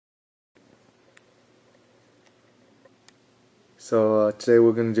Today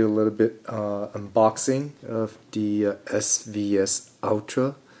we're going to do a little bit unboxing of the SVS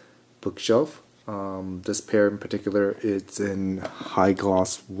Ultra Bookshelf. This pair in particular, it's in high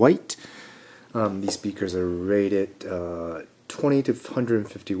gloss white. These speakers are rated 20 to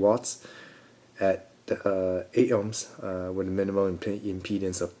 150 watts at 8 ohms with a minimum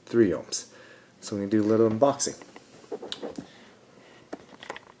impedance of 3 ohms. So we're going to do a little unboxing.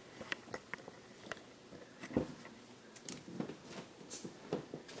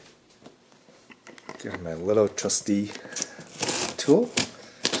 Got my little trusty tool,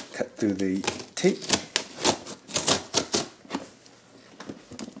 cut through the tape.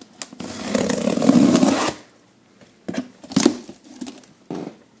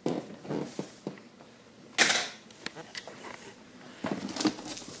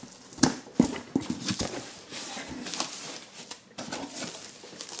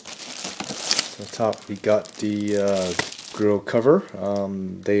 On top we got the grill cover.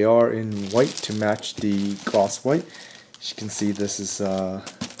 They are in white to match the gloss white. As you can see, this is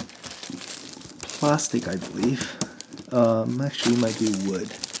plastic, I believe. Actually, it might be wood,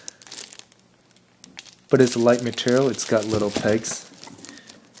 but it's a light material. It's got little pegs.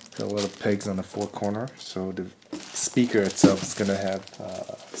 Got little pegs on the four corner, so the speaker itself is gonna have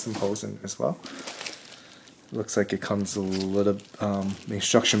some holes in it as well. Looks like it comes a little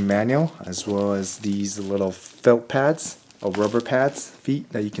instruction manual, as well as these little felt pads or rubber pads, feet,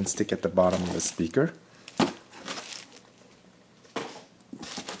 that you can stick at the bottom of the speaker.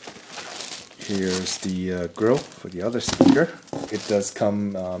 Here's the grill for the other speaker. It does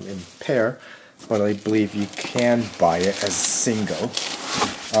come in pair, but I believe you can buy it as single.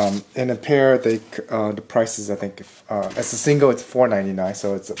 In a pair, the price is, I think, as a single it's $4.99,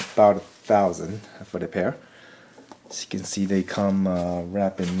 so it's about $1,000 for the pair. As you can see, they come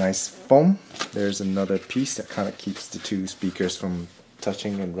wrapped in nice foam. There's another piece that kind of keeps the two speakers from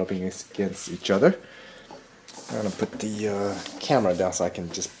touching and rubbing against each other. I'm going to put the camera down so I can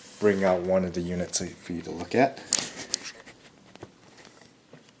just bring out one of the units for you to look at.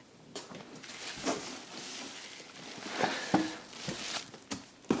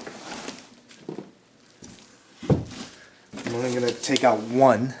 I'm only going to take out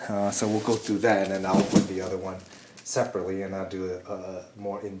one, so we'll go through that, and then I'll open the other one separately, and I'll do a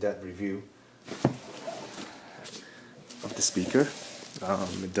more in-depth review of the speaker.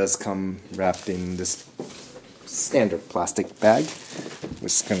 It does come wrapped in this standard plastic bag. We're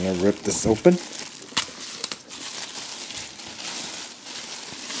just going to rip this open.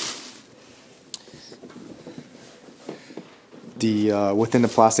 Within the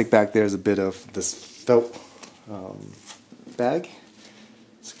plastic bag, there's a bit of this felt bag,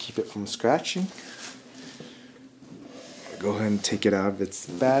 so keep it from scratching. Go ahead and take it out of its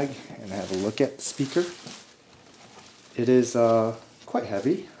bag and have a look at the speaker. It is quite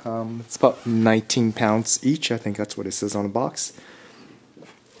heavy. It's about 19 pounds each. I think that's what it says on the box.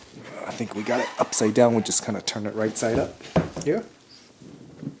 I think we got it upside down. We'll just kind of turn it right side up here.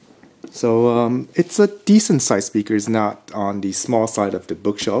 So it's a decent sized speaker. It's not on the small side of the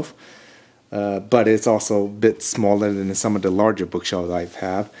bookshelf, but it's also a bit smaller than some of the larger bookshelves I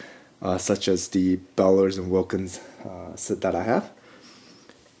have, such as the Bellers and Wilkins set that I have.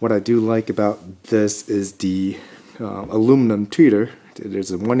 What I do like about this is the aluminum tweeter. There's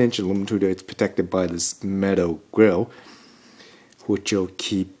a 1-inch aluminum tweeter. It's protected by this metal grill, which will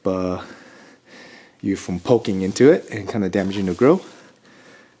keep you from poking into it and kind of damaging the grill.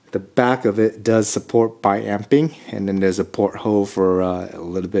 The back of it does support bi-amping, and then there's a porthole for a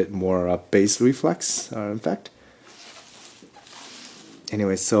little bit more bass reflex effect.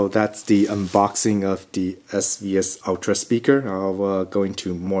 Anyway, so that's the unboxing of the SVS Ultra speaker. I'll go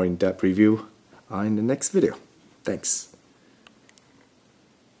into more in-depth review in the next video. Thanks.